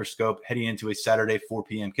the microscope heading into a Saturday 4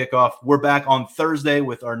 p.m. kickoff. We're back on Thursday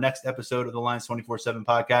with our next episode of the Lions 24/7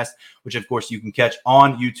 podcast, which of course you can catch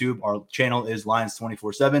on YouTube. Our channel is Lions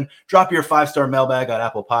 24/7. Drop your 5-star mailbag on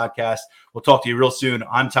Apple Podcasts. We'll talk to you real soon.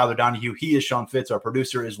 I'm Tyler Donahue. He is Sean Fitz. Our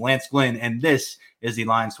producer is Lance Glynn, and this is the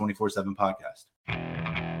Lions 24/7 podcast.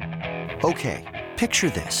 Okay, picture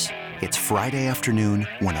this. It's Friday afternoon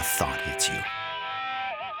when a thought hits you.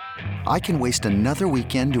 I can waste another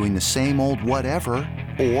weekend doing the same old whatever,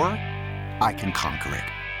 or I can conquer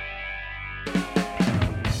it.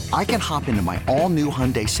 I can hop into my all-new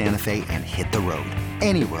Hyundai Santa Fe and hit the road.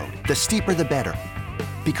 Any road. The steeper, the better.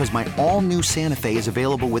 Because my all-new Santa Fe is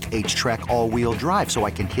available with H-Track all-wheel drive, so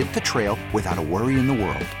I can hit the trail without a worry in the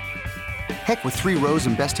world. Heck, with 3 rows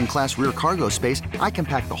and best-in-class rear cargo space, I can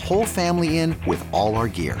pack the whole family in with all our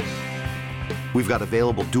gear. We've got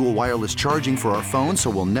available dual wireless charging for our phones, so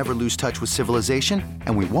we'll never lose touch with civilization,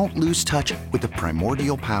 and we won't lose touch with the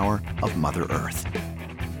primordial power of Mother Earth.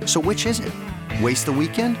 So which is it? Waste the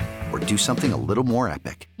weekend or do something a little more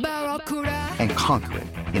epic? And conquer it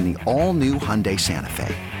in the all-new Hyundai Santa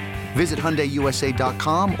Fe. Visit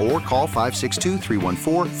HyundaiUSA.com or call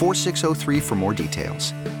 562-314-4603 for more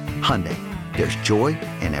details. Hyundai, there's joy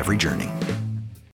in every journey.